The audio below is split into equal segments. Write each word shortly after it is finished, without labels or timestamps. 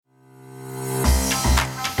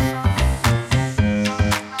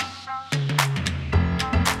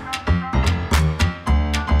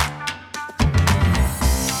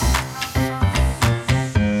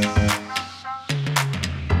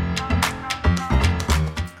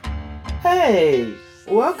Hey,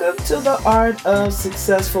 welcome to the Art of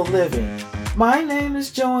Successful Living. My name is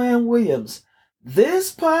Joanne Williams.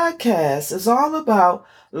 This podcast is all about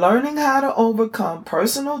learning how to overcome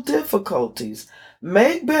personal difficulties,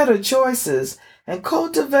 make better choices, and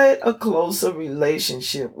cultivate a closer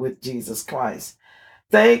relationship with Jesus Christ.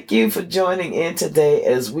 Thank you for joining in today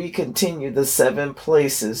as we continue the 7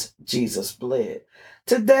 places Jesus bled.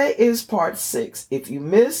 Today is part 6. If you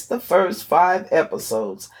missed the first 5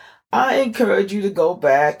 episodes, I encourage you to go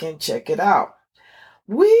back and check it out.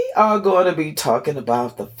 We are going to be talking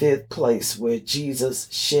about the 5th place where Jesus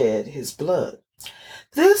shed his blood.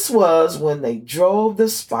 This was when they drove the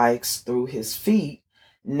spikes through his feet,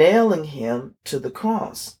 nailing him to the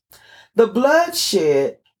cross. The blood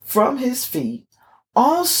shed from his feet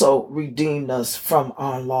also redeemed us from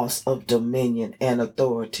our loss of dominion and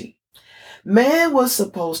authority. Man was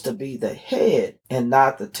supposed to be the head and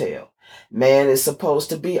not the tail. Man is supposed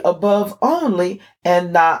to be above only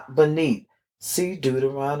and not beneath. See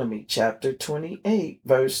Deuteronomy chapter 28,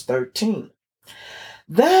 verse 13.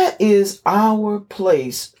 That is our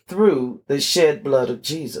place through the shed blood of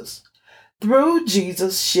Jesus. Through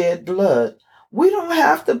Jesus' shed blood, we don't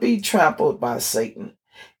have to be trampled by Satan.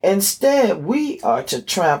 Instead, we are to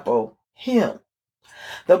trample him.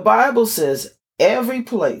 The Bible says, every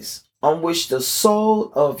place on which the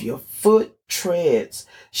sole of your foot treads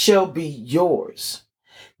shall be yours.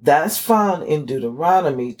 That's found in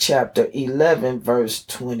Deuteronomy chapter 11, verse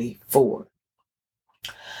 24.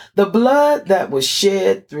 The blood that was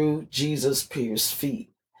shed through Jesus' pierced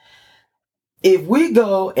feet. If we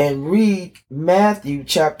go and read Matthew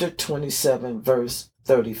chapter 27, verse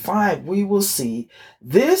 35, we will see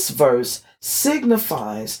this verse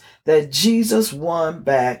signifies that Jesus won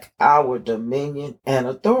back our dominion and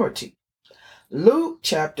authority. Luke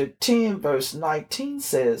chapter 10, verse 19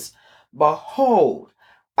 says, "Behold,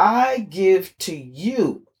 I give to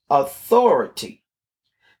you authority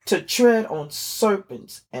to tread on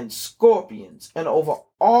serpents and scorpions and over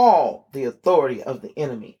all the authority of the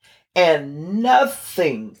enemy, and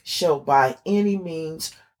nothing shall by any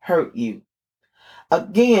means hurt you."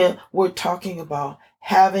 Again, we're talking about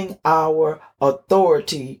having our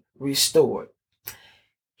authority restored.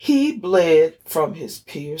 He bled from his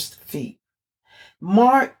pierced feet.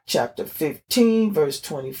 Mark chapter 15, verse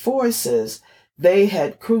 24 says, "They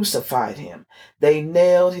had crucified him. They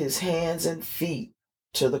nailed his hands and feet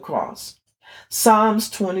to the cross." Psalms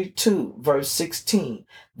 22, verse 16,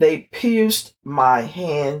 "They pierced my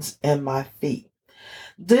hands and my feet."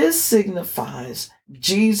 This signifies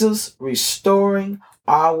Jesus restoring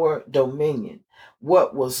our dominion,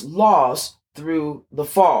 what was lost through the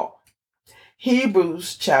fall.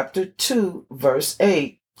 Hebrews chapter 2, verse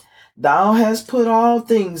 8, "Thou hast put all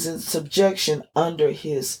things in subjection under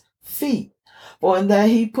his feet. For in that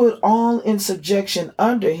he put all in subjection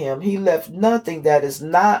under him, he left nothing that is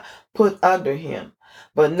not put under him.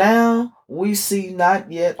 But now we see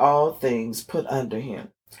not yet all things put under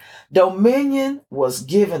him." Dominion was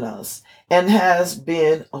given us and has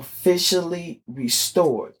been officially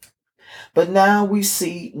restored. But now we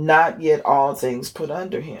see not yet all things put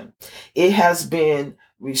under him. It has been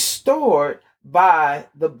restored by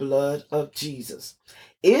the blood of Jesus.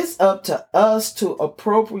 It's up to us to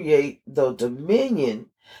appropriate the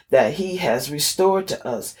dominion that he has restored to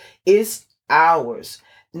us. It's ours.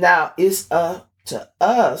 Now it's up to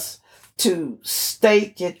us to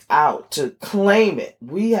stake it out, to claim it.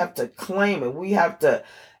 We have to claim it. We have to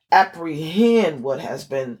apprehend what has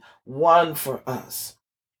been won for us.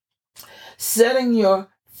 Setting your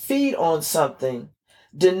feet on something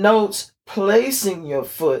denotes placing your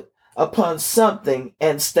foot upon something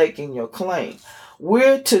and staking your claim.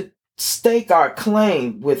 We're to stake our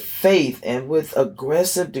claim with faith and with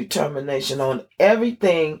aggressive determination on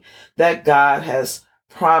everything that God has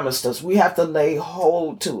promised us. We have to lay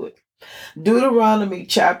hold to it. Deuteronomy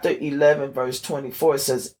chapter 11, verse 24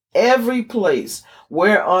 says, "Every place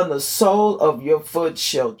whereon the sole of your foot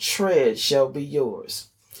shall tread shall be yours."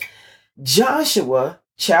 Joshua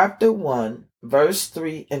chapter 1, verse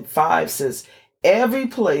 3 and 5 says, "Every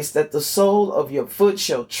place that the sole of your foot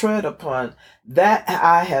shall tread upon, that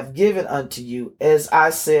I have given unto you, as I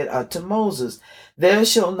said unto Moses, there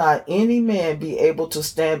shall not any man be able to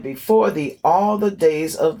stand before thee all the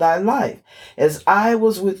days of thy life. As I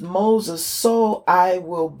was with Moses, so I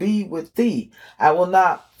will be with thee. I will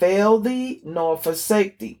not fail thee nor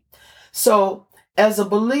forsake thee." So, as a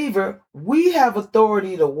believer, we have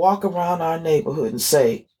authority to walk around our neighborhood and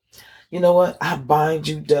say, You know what? I bind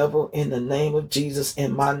you, devil, in the name of Jesus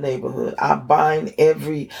in my neighborhood. I bind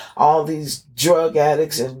all these drug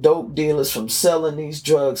addicts and dope dealers from selling these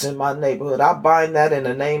drugs in my neighborhood. I bind that in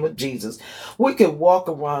the name of Jesus. We could walk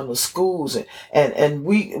around the schools and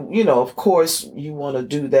we, of course you want to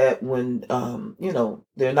do that when,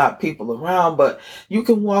 there are not people around, but you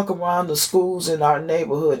can walk around the schools in our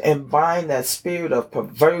neighborhood and bind that spirit of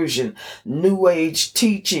perversion, new age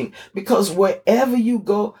teaching, because wherever you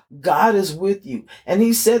go, God is with you. And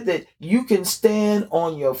he said that you can stand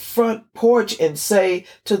on your front porch and say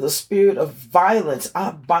to the spirit of violence,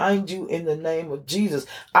 I bind you in the name of Jesus.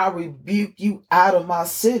 I rebuke you out of my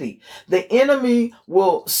city. The enemy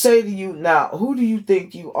will say to you, now, who do you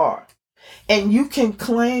think you are? And you can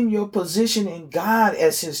claim your position in God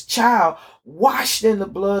as his child, washed in the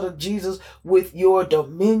blood of Jesus with your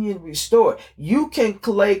dominion restored. You can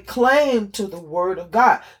lay claim to the word of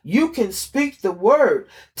God. You can speak the word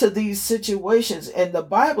to these situations. And the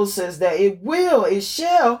Bible says that it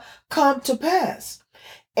shall come to pass.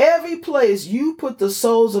 Every place you put the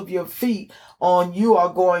soles of your feet on, you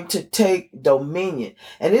are going to take dominion.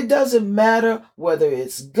 And it doesn't matter whether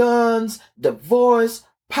it's guns, divorce,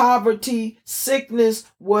 poverty, sickness,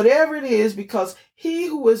 whatever it is, because he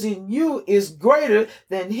who is in you is greater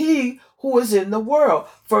than he who is in the world.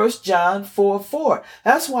 1 John 4:4.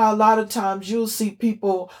 That's why a lot of times you'll see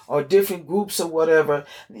people or different groups or whatever,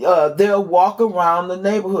 they'll walk around the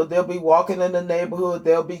neighborhood. They'll be walking in the neighborhood.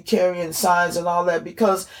 They'll be carrying signs and all that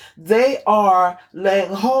because they are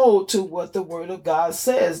laying hold to what the word of God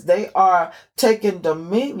says. They are taking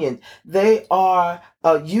dominion. They are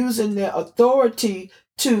using their authority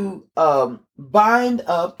to bind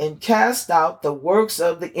up and cast out the works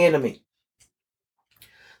of the enemy.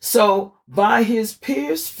 So by his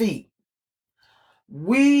pierced feet,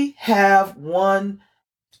 we have won.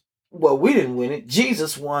 Well, we didn't win it.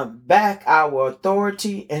 Jesus won back our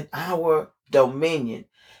authority and our dominion.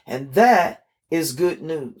 And that is good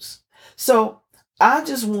news. So I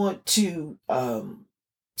just want to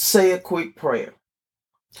say a quick prayer.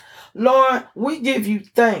 Lord, we give you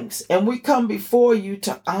thanks and we come before you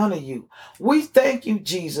to honor you. We thank you,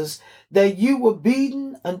 Jesus, that you were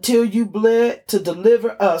beaten until you bled to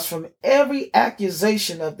deliver us from every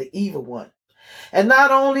accusation of the evil one. And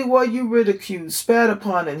not only were you ridiculed, spat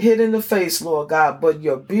upon, and hit in the face, Lord God, but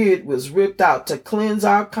your beard was ripped out to cleanse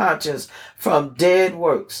our conscience from dead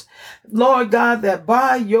works. Lord God, that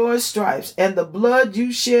by your stripes and the blood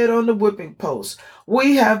you shed on the whipping post,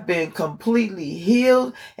 we have been completely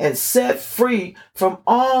healed and set free from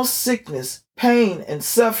all sickness, pain, and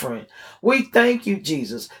suffering. We thank you,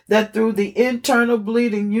 Jesus, that through the internal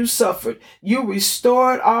bleeding you suffered, you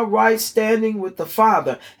restored our right standing with the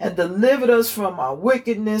Father and delivered us from our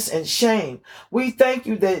wickedness and shame. We thank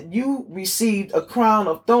you that you received a crown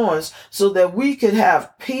of thorns so that we could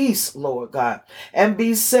have peace, Lord God, and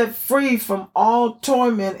be set free from all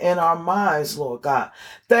torment in our minds, Lord God.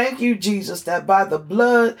 Thank you, Jesus, that by the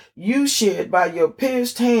blood you shed, by your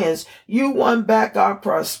pierced hands, you won back our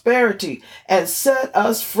prosperity and set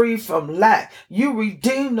us free from lack. You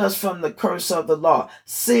redeemed us from the curse of the law,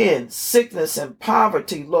 sin, sickness, and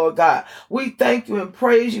poverty, Lord God. We thank you and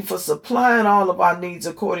praise you for supplying all of our needs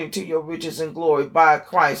according to your riches and glory by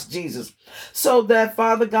Christ Jesus. So that,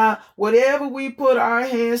 Father God, whatever we put our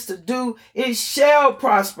hands to do, it shall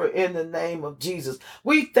prosper in the name of Jesus.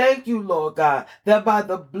 We thank you, Lord God, that by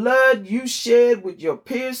the blood you shed with your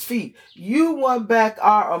pierced feet, you won back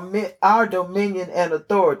our dominion and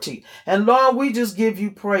authority. And Lord, we just give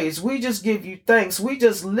you praise. We just give you thanks. We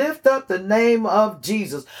just lift up the name of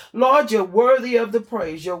Jesus. Lord, you're worthy of the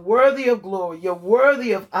praise. You're worthy of glory. You're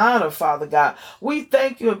worthy of honor, Father God. We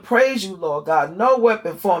thank you and praise you, Lord God. No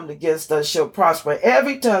weapon formed against us shall prosper.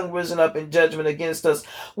 Every tongue risen up in judgment against us,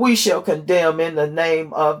 we shall condemn in the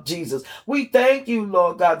name of Jesus. We thank you,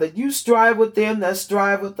 Lord God, that you strive with them that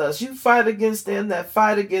strive with us. You fight against them that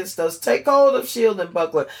fight against us. Take hold of shield and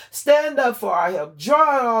buckler. Stand up for our help. Draw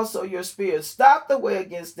out also your spear. Stop the way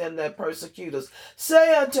against them that persecute us.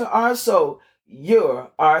 Say unto our soul,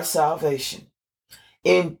 you're our salvation.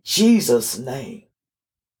 In Jesus' name,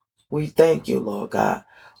 we thank you, Lord God.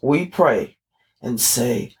 We pray and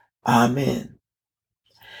say, Amen.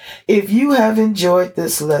 If you have enjoyed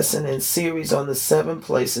this lesson and series on the 7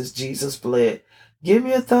 places Jesus bled, give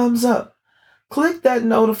me a thumbs up. Click that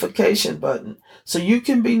notification button so you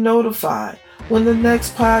can be notified when the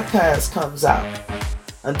next podcast comes out.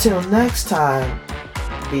 Until next time,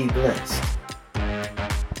 be blessed.